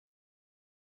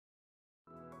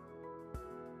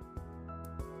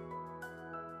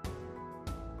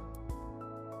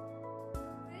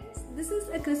This is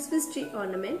a Christmas tree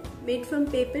ornament made from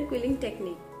paper quilling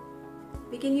technique.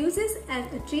 We can use this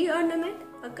as a tree ornament,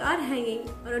 a car hanging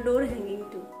or a door hanging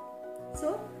too.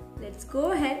 So let's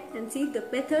go ahead and see the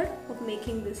method of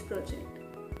making this project.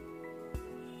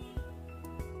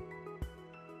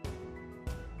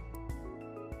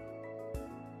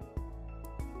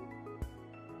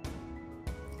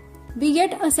 We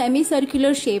get a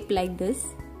semicircular shape like this.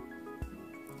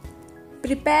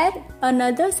 Prepare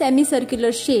another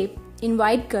semicircular shape in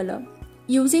white color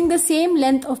using the same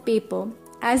length of paper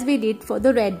as we did for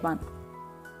the red one.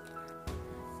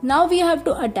 Now we have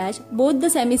to attach both the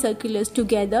semicirculars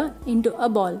together into a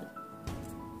ball.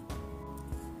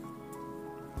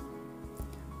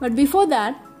 But before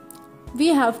that, we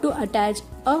have to attach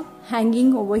a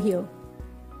hanging over here.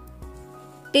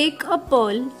 Take a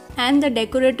pearl and the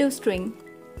decorative string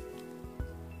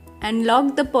and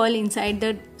lock the pearl inside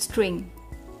the string.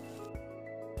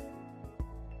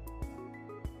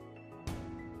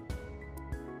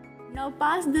 Now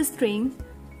pass the string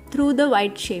through the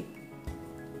white shape.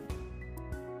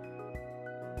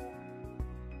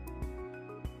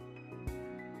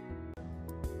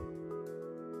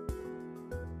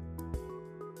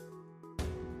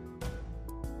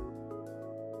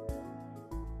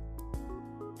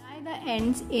 Tie the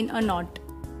ends in a knot.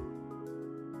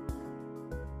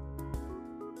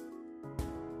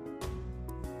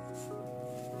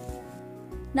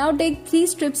 Now take 3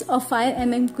 strips of 5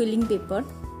 mm quilling paper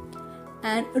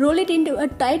and roll it into a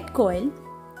tight coil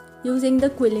using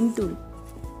the quilling tool.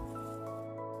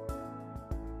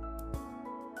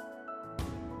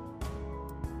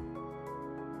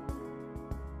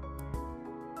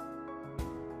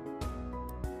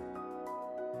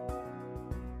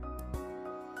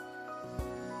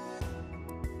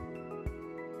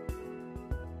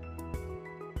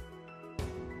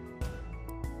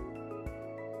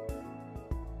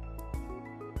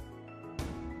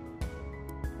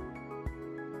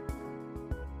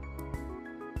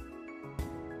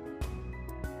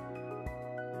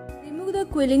 Remove the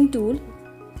quilling tool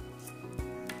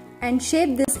and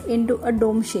shape this into a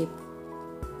dome shape.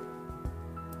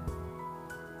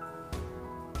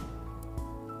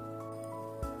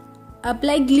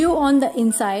 Apply glue on the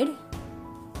inside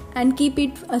and keep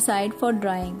it aside for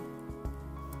drying.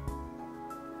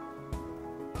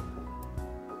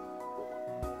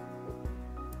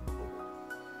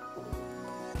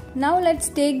 Now let's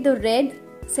take the red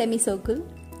semicircle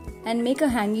and make a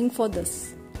hanging for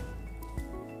this.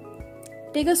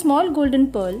 Take a small golden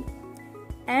pearl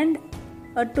and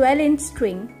a 12-inch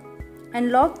string and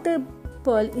lock the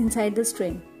pearl inside the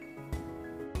string.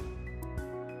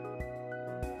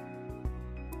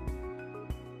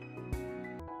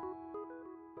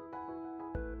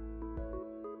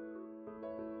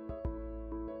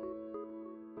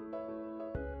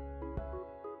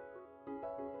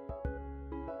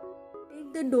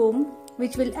 Take the dome,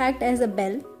 which will act as a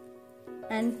bell,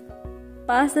 and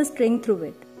pass the string through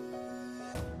it.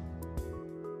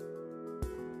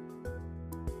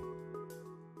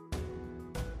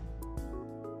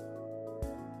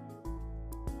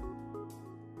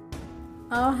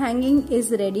 Our hanging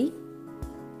is ready.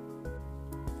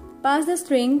 Pass the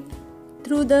string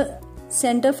through the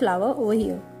center flower over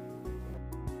here.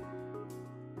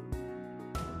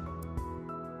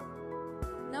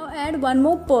 Now add one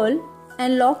more pearl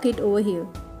and lock it over here.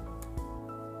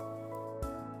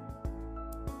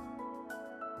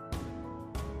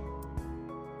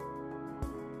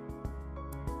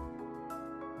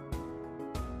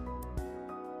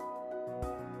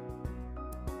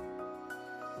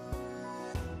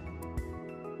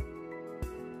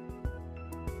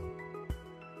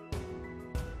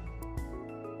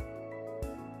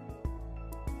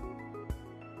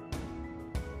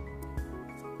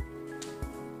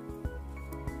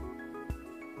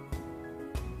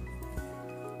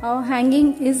 Our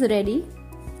hanging is ready.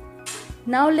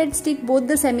 Now let's stick both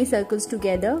the semicircles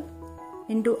together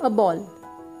into a ball.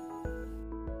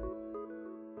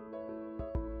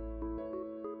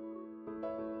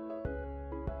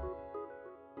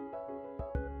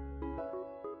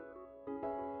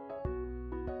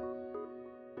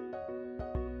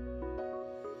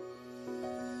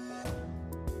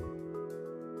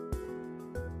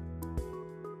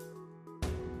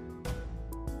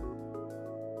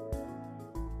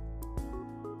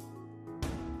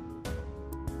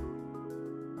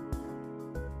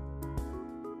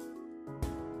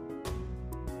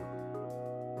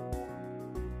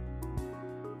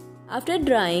 After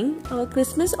drying, our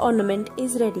Christmas ornament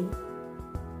is ready.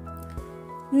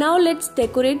 Now let's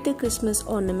decorate the Christmas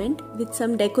ornament with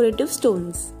some decorative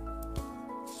stones.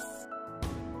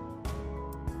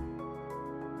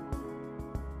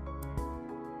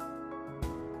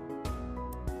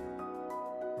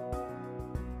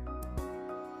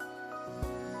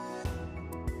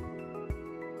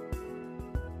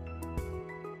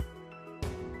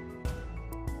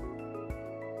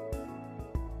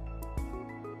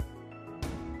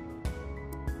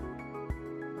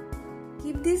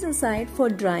 Keep these aside for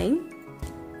drying,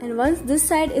 and once this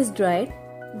side is dried,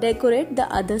 decorate the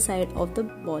other side of the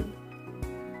ball.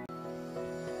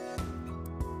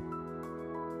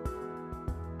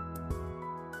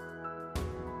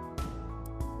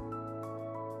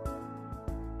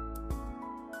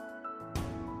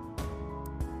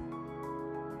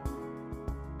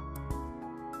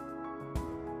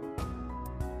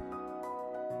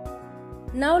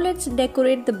 Now let's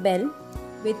decorate the bell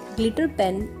with glitter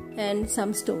pen and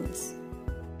some stones.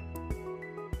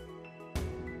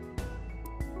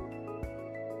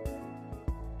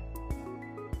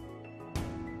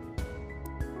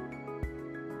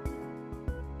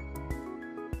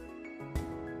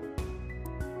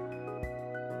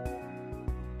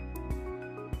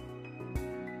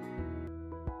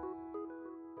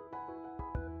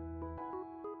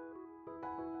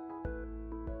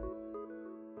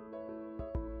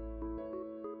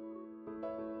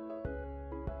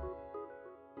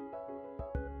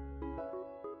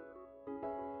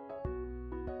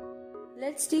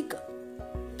 Let's stick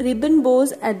ribbon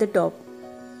bows at the top.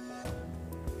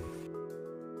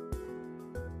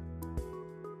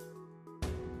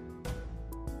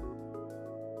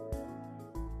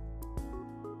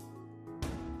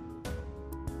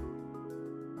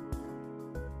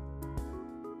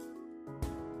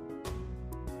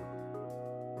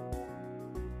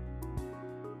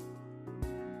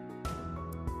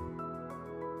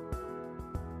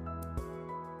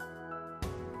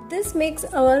 This makes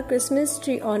our Christmas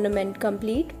tree ornament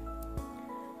complete.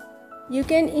 You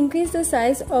can increase the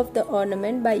size of the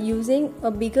ornament by using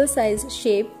a bigger size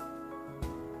shape,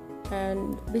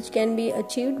 and which can be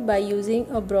achieved by using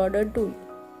a broader tool.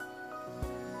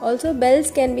 Also,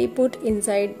 bells can be put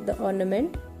inside the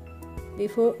ornament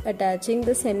before attaching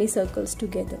the semicircles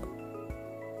together.